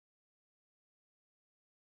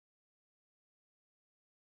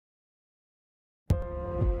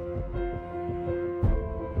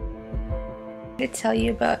To tell you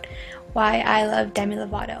about why I love Demi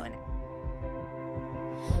Lovato.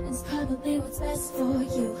 It's probably what's best for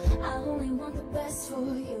you. I only want the best for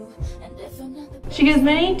you. And if I'm not the She gives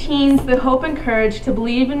many teens the hope and courage to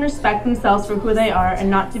believe and respect themselves for who they are and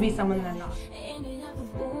not to be someone they're not.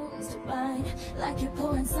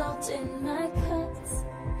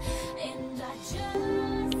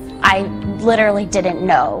 I literally didn't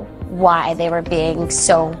know why they were being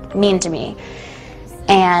so mean to me.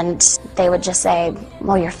 And they would just say,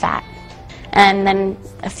 well, you're fat. And then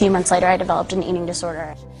a few months later, I developed an eating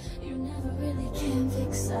disorder. You never really can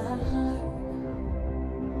fix a heart.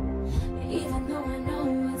 Even though I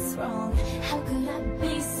know it's wrong, how could I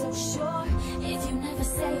be so sure if you never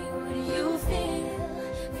say what you feel?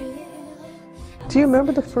 Do you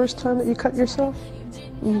remember the first time that you cut yourself?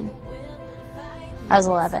 I was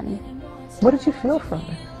 11. What did you feel from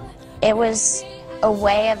it? It was a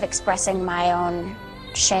way of expressing my own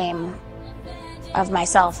shame of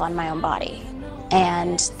myself on my own body.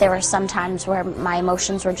 And there were some times where my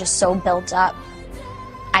emotions were just so built up,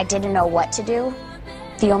 I didn't know what to do.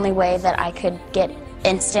 The only way that I could get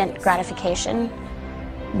instant gratification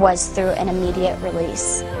was through an immediate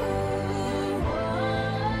release.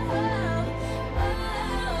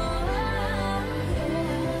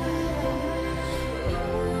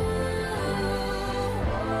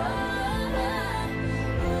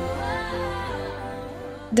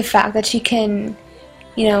 The fact that she can,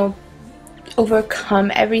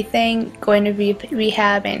 overcome everything, going to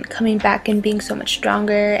rehab and coming back and being so much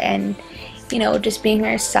stronger and, just being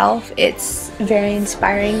herself, it's very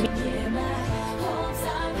inspiring.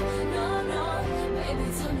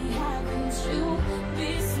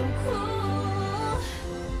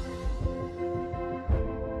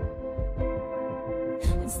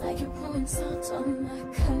 It's like you're pouring salt on my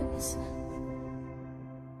cuts.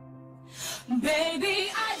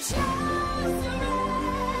 Baby, I just ran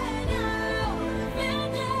out of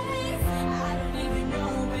feelings. I don't even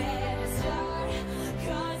know where to start,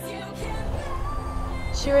 'cause you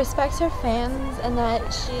can. She respects her fans, and that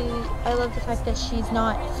I love the fact that she's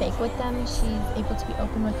not fake with them. She's able to be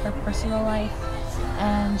open with her personal life,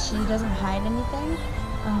 and she doesn't hide anything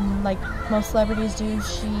like most celebrities do.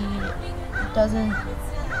 She doesn't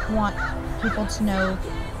want people to know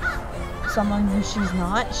someone who she's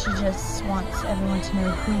not. She just wants everyone to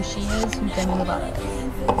know who she is, who Demi Lovato is.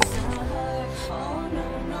 Oh no,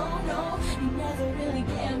 no, no, you never really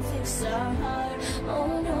can fix a heart.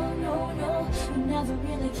 Oh no, no, no, you never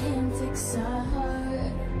really can fix a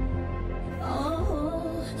heart.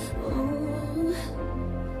 Oh, ooh,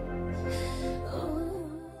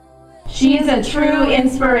 ooh. She is a true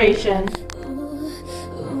inspiration. Ooh,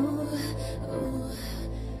 ooh, ooh,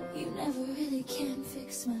 you never really can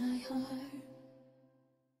fix my